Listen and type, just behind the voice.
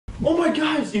Oh my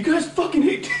guys, you guys fucking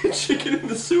ate chicken in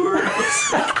the sewer.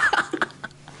 I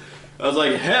was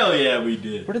like, hell yeah, we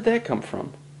did. Where did that come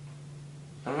from?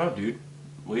 I don't know, dude.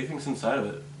 What do you think's inside of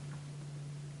it?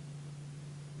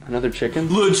 Another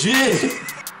chicken? Legit!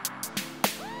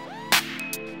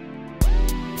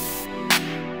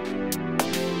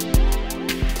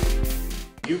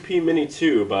 UP Mini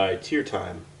 2 by Tier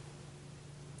Time.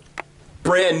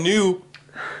 Brand new!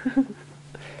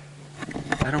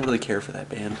 I don't really care for that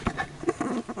band.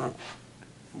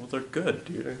 Well, they're good,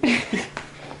 dude.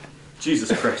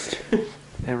 Jesus Christ.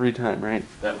 Every time, right?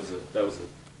 That was a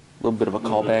Little bit of a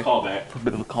callback. Callback. A little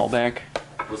bit of a callback.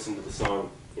 Listen to the song,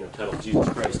 titled Jesus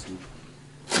Christ.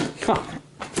 Huh.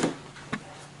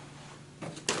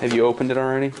 Have you opened it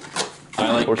already?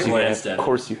 I like glanced at it. Of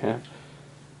course you have.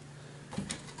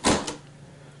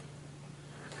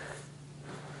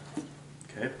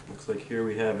 Okay, looks like here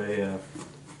we have a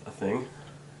thing.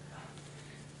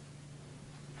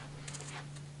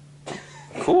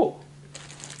 Cool.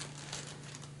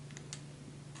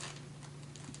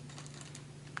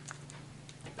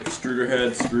 Extruder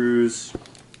head, screws,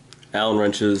 Allen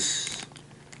wrenches,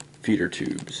 feeder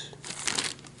tubes.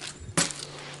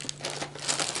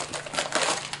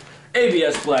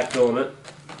 ABS black filament.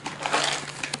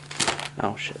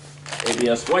 Oh shit.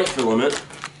 ABS white filament.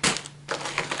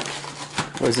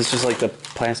 What is this, just like the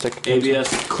plastic? ABS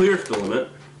clear filament.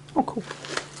 Oh, cool.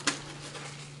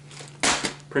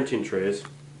 Printing trays.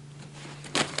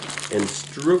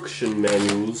 Instruction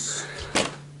manuals.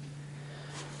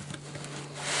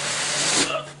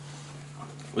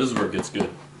 This is where it gets good.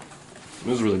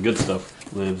 This is where the good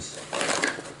stuff lives.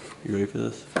 You ready for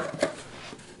this?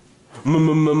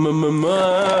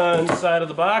 Inside of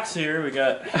the box here, we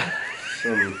got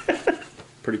some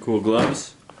pretty cool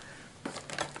gloves.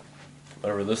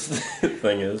 Whatever this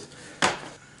thing is.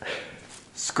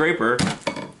 Scraper. Is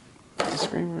it a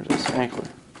scraper or is it a spankler?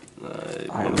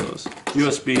 One of those.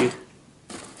 USB.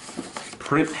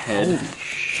 Print head. Holy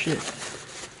shit.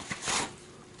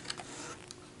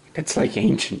 That's like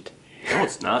ancient. No,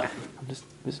 it's not.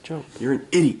 It's a joke. You're an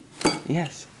idiot.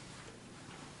 Yes.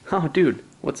 Oh, dude,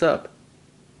 what's up?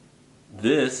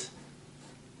 This.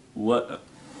 What?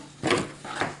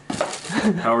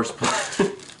 Power supply. I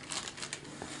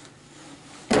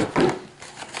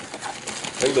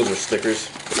think those are stickers.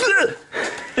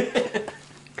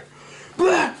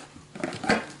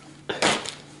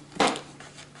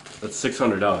 That's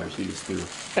 $600 you just threw.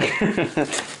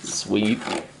 Sweet.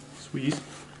 Sweet.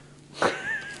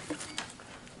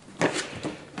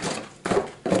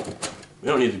 We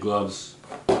don't need the gloves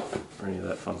or any of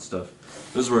that fun stuff.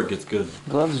 This is where it gets good.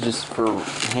 Gloves just for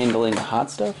handling hot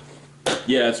stuff?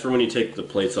 Yeah, it's for when you take the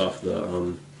plates off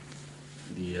the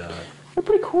They're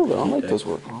pretty cool though. I like those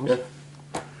work gloves. Yeah.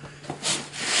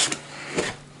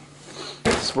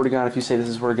 Swear to God, if you say this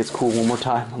is where it gets cool one more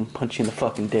time, I'm gonna punch you in the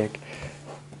fucking dick.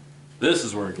 This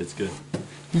is where it gets good.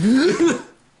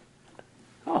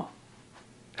 Oh.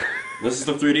 This is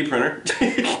the 3D printer.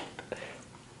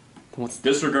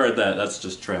 Disregard that, that's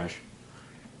just trash.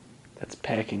 That's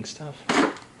packing stuff.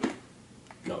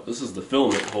 No, this is the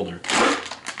filament holder.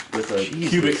 With a Jesus.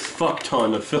 cubic fuck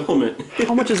ton of filament.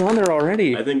 How much is on there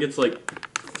already? I think it's like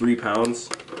 3 pounds,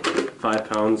 5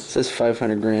 pounds. It says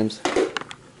 500 grams.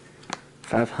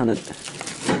 500.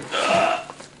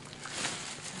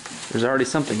 There's already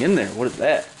something in there. What is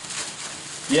that?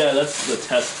 Yeah, that's the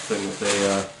test thing that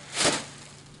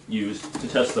they use to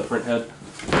test the print head.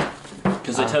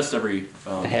 Because they test every...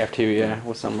 They have to, yeah,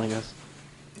 with something like this.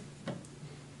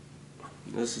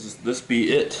 This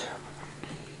be it.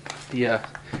 The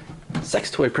sex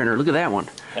toy printer. Look at that one.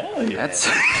 Hell yeah. That's...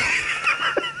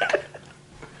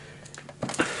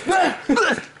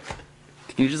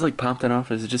 Can you just like pop that off?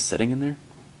 Is it just sitting in there?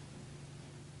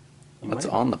 What's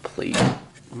on the plate?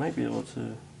 You might be able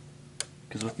to...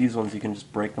 Because with these ones you can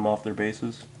just break them off their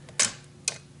bases.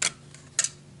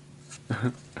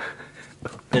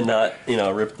 And not,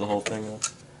 rip the whole thing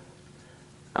off.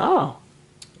 Oh.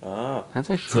 Ah. That's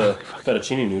It's actually... a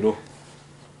fettuccine noodle.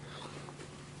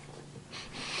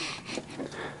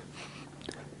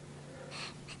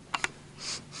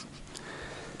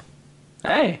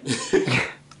 Hey!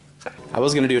 I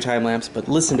was gonna do a time lapse, but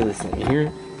listen to this thing. You hear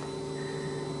it?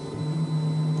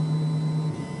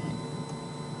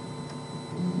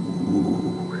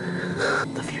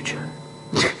 The future.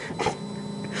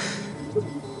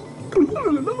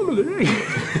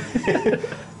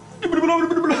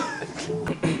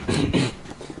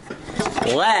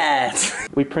 What?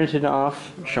 We printed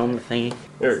off, show them the thingy.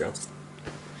 There we go.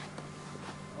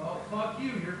 Oh, fuck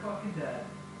you, you're fucking dead.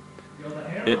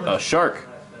 A shark.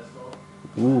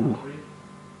 Ooh.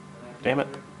 Damn it.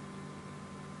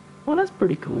 Well, that's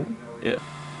pretty cool. Yeah.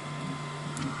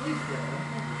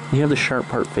 You have the sharp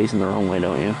part facing the wrong way,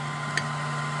 don't you?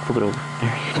 Flip it over.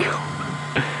 There you go.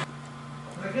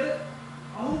 Can I get it?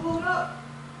 I'll pull it up.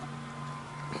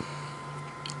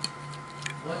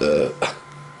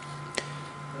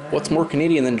 What's more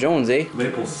Canadian than Jones, eh?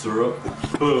 Maple syrup.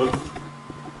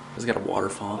 It's got a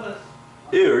waterfall.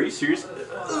 Ew, are you serious?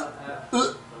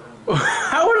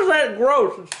 How is that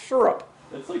gross? It's syrup.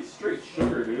 It's like straight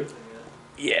sugar, dude.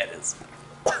 Yeah, it is.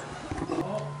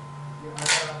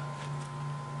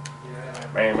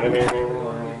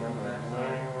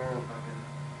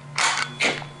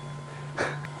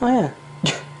 Oh yeah.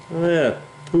 Oh yeah,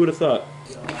 who would have thought?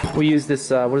 We use this,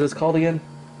 what is this called again?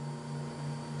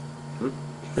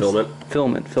 Filament.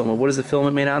 Filament. What is the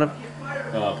filament made out of?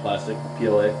 Plastic,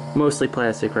 PLA. Mostly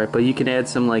plastic, right? But you can add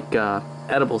some, like,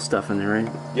 edible stuff in there, right?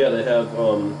 Yeah, they have,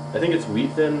 I think it's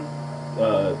wheat thin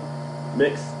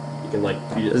mix. You can, like,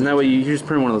 feed it. Isn't that what you just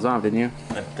printed one of those off, didn't you?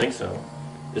 I think so.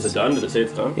 Is it done? Did it say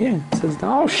it's done? Yeah, it says,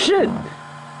 oh shit!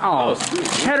 Oh, sweet.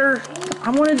 cheddar! I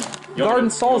wanted garden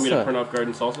salsa. You want me to print off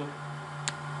garden salsa?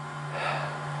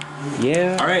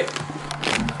 Yeah. Alright.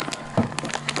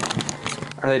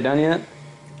 Are they done yet?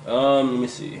 Let me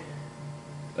see.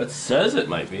 It says it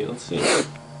might be. Let's see.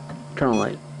 Turn on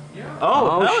light.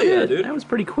 Oh, hell shit. yeah, dude. That was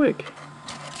pretty quick.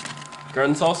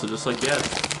 Garden salsa, just like that.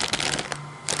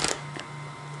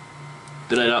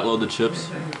 Did I not load the chips?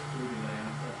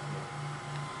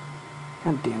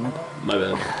 God damn it. My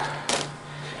bad.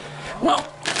 Well,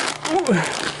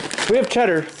 we have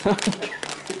cheddar.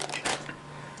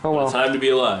 Oh well. Time to be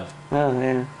alive. Oh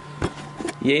yeah.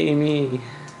 Yay me.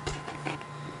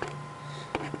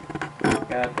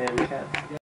 Goddamn cat.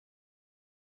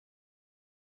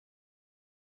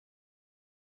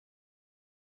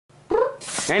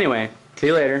 Anyway, see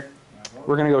you later.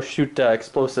 We're gonna go shoot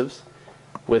explosives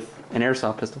with an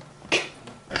airsoft pistol. Check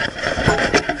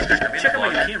out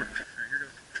my camera.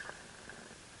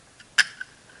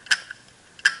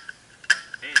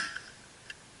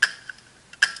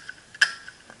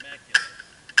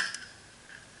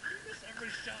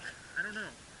 I don't know.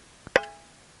 I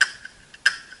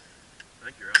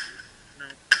think you're up, dude. No.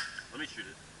 Let me shoot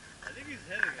it. I think he's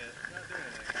hitting it. It's not doing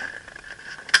anything.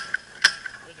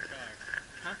 There's a car.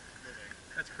 Huh? Moving.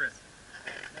 That's Chris.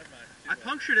 Never mind. I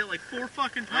punctured it like 4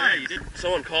 fucking Oh, yeah, times. you did.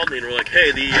 Someone called me and were like,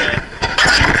 hey, the,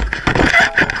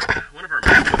 one of our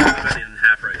MacBooks is bending in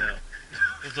half right now.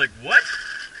 I was like, what?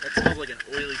 That smells like an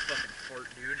oily fucking fart,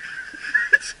 dude.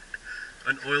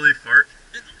 An oily fart?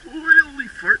 An oily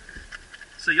fart.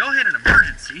 So y'all had an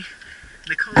emergency, and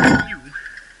they called you,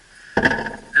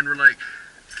 and we're like,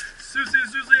 Susie,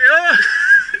 ah!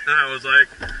 And I was like,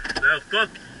 no, fuck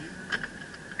you.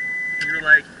 And you're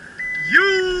like,